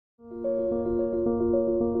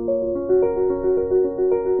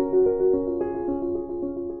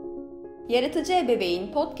Yaratıcı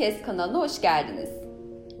Ebeveyn podcast kanalına hoş geldiniz.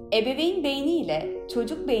 Ebeveyn beyni ile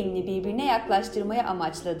çocuk beynini birbirine yaklaştırmaya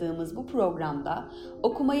amaçladığımız bu programda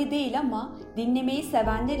okumayı değil ama dinlemeyi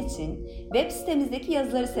sevenler için web sitemizdeki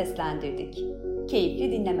yazıları seslendirdik.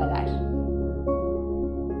 Keyifli dinlemeler.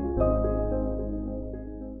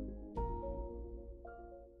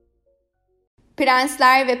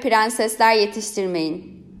 Prensler ve Prensesler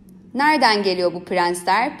Yetiştirmeyin. Nereden geliyor bu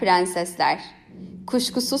prensler, prensesler?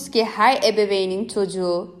 Kuşkusuz ki her ebeveynin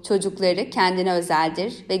çocukları kendine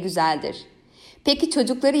özeldir ve güzeldir. Peki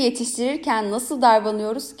çocukları yetiştirirken nasıl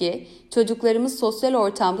davranıyoruz ki çocuklarımız sosyal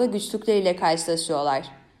ortamda güçlükleriyle karşılaşıyorlar?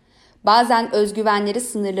 Bazen özgüvenleri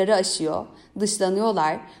sınırları aşıyor,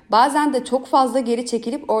 dışlanıyorlar, bazen de çok fazla geri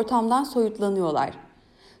çekilip ortamdan soyutlanıyorlar.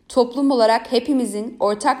 Toplum olarak hepimizin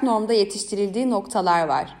ortak normda yetiştirildiği noktalar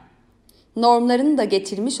var. Normların da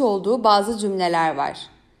getirmiş olduğu bazı cümleler var.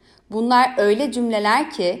 Bunlar öyle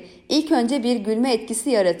cümleler ki ilk önce bir gülme etkisi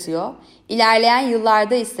yaratıyor, ilerleyen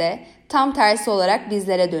yıllarda ise tam tersi olarak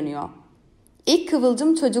bizlere dönüyor. İlk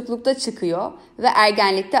kıvılcım çocuklukta çıkıyor ve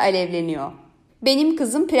ergenlikte alevleniyor. Benim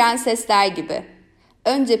kızım prensesler gibi.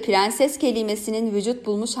 Önce prenses kelimesinin vücut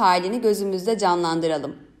bulmuş halini gözümüzde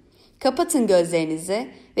canlandıralım. Kapatın gözlerinizi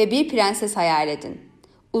ve bir prenses hayal edin.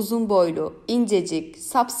 Uzun boylu, incecik,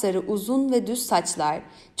 sapsarı uzun ve düz saçlar,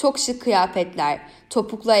 çok şık kıyafetler,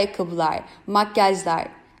 topuklu ayakkabılar, makyajlar.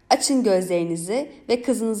 Açın gözlerinizi ve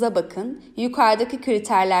kızınıza bakın, yukarıdaki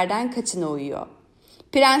kriterlerden kaçına uyuyor?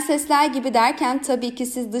 Prensesler gibi derken tabii ki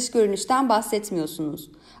siz dış görünüşten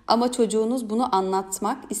bahsetmiyorsunuz. Ama çocuğunuz bunu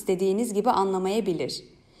anlatmak istediğiniz gibi anlamayabilir.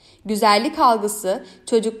 Güzellik algısı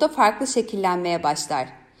çocukta farklı şekillenmeye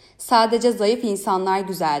başlar. Sadece zayıf insanlar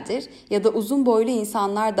güzeldir ya da uzun boylu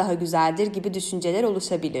insanlar daha güzeldir gibi düşünceler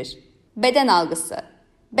oluşabilir. Beden algısı.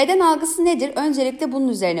 Beden algısı nedir? Öncelikle bunun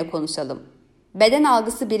üzerine konuşalım. Beden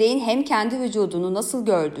algısı bireyin hem kendi vücudunu nasıl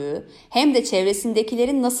gördüğü hem de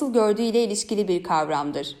çevresindekilerin nasıl gördüğü ile ilişkili bir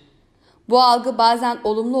kavramdır. Bu algı bazen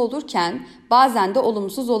olumlu olurken bazen de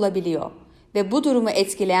olumsuz olabiliyor ve bu durumu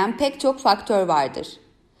etkileyen pek çok faktör vardır.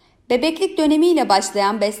 Bebeklik dönemiyle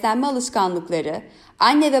başlayan beslenme alışkanlıkları,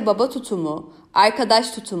 anne ve baba tutumu,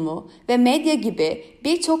 arkadaş tutumu ve medya gibi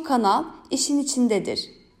birçok kanal işin içindedir.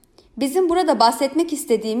 Bizim burada bahsetmek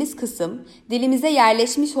istediğimiz kısım dilimize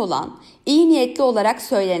yerleşmiş olan, iyi niyetli olarak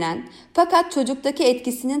söylenen fakat çocuktaki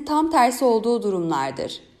etkisinin tam tersi olduğu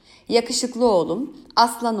durumlardır. Yakışıklı oğlum,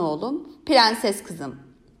 aslan oğlum, prenses kızım.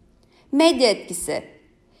 Medya etkisi.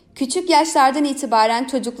 Küçük yaşlardan itibaren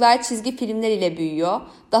çocuklar çizgi filmler ile büyüyor,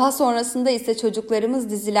 daha sonrasında ise çocuklarımız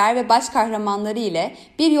diziler ve baş kahramanları ile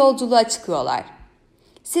bir yolculuğa çıkıyorlar.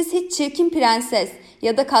 Siz hiç çirkin prenses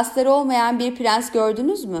ya da kasları olmayan bir prens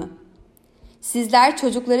gördünüz mü? Sizler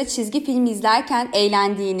çocukları çizgi film izlerken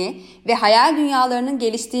eğlendiğini ve hayal dünyalarının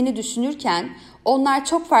geliştiğini düşünürken onlar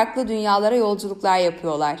çok farklı dünyalara yolculuklar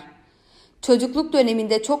yapıyorlar. Çocukluk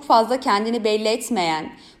döneminde çok fazla kendini belli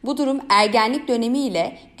etmeyen bu durum ergenlik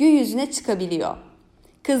dönemiyle gün yüzüne çıkabiliyor.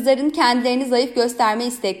 Kızların kendilerini zayıf gösterme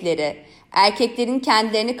istekleri, erkeklerin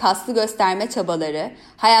kendilerini kaslı gösterme çabaları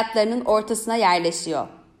hayatlarının ortasına yerleşiyor.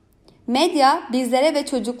 Medya bizlere ve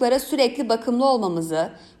çocuklara sürekli bakımlı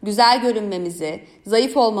olmamızı, güzel görünmemizi,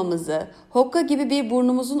 zayıf olmamızı, hokka gibi bir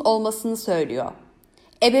burnumuzun olmasını söylüyor.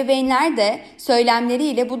 Ebeveynler de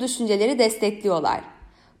söylemleriyle bu düşünceleri destekliyorlar.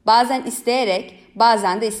 Bazen isteyerek,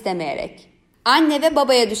 bazen de istemeyerek. Anne ve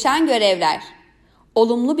babaya düşen görevler.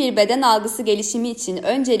 Olumlu bir beden algısı gelişimi için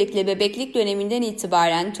öncelikle bebeklik döneminden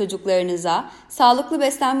itibaren çocuklarınıza sağlıklı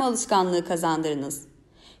beslenme alışkanlığı kazandırınız.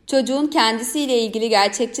 Çocuğun kendisiyle ilgili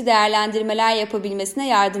gerçekçi değerlendirmeler yapabilmesine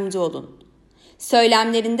yardımcı olun.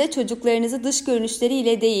 Söylemlerinde çocuklarınızı dış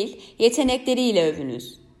görünüşleriyle değil, yetenekleriyle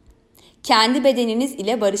övünüz. Kendi bedeniniz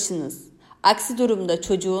ile barışınız. Aksi durumda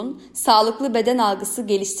çocuğun sağlıklı beden algısı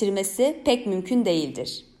geliştirmesi pek mümkün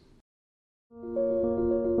değildir.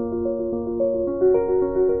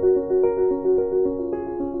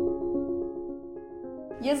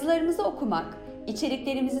 Yazılarımızı okumak,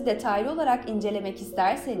 içeriklerimizi detaylı olarak incelemek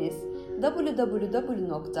isterseniz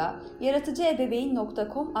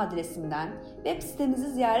www.yaratıcıebeveyn.com adresinden web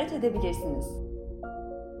sitemizi ziyaret edebilirsiniz.